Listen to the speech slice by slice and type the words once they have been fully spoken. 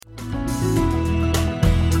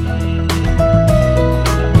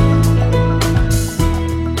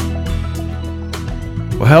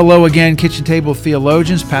hello again, Kitchen Table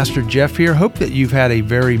Theologians. Pastor Jeff here. Hope that you've had a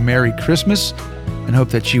very Merry Christmas and hope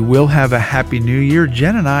that you will have a Happy New Year.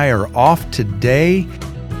 Jen and I are off today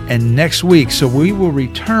and next week, so we will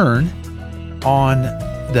return on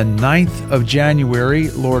the 9th of January,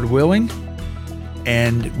 Lord willing,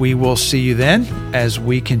 and we will see you then as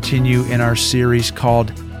we continue in our series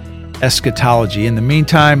called Eschatology. In the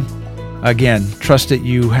meantime, again, trust that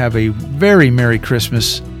you have a very Merry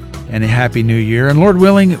Christmas and a Happy New Year. And Lord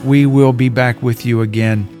willing, we will be back with you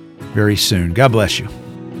again very soon. God bless you.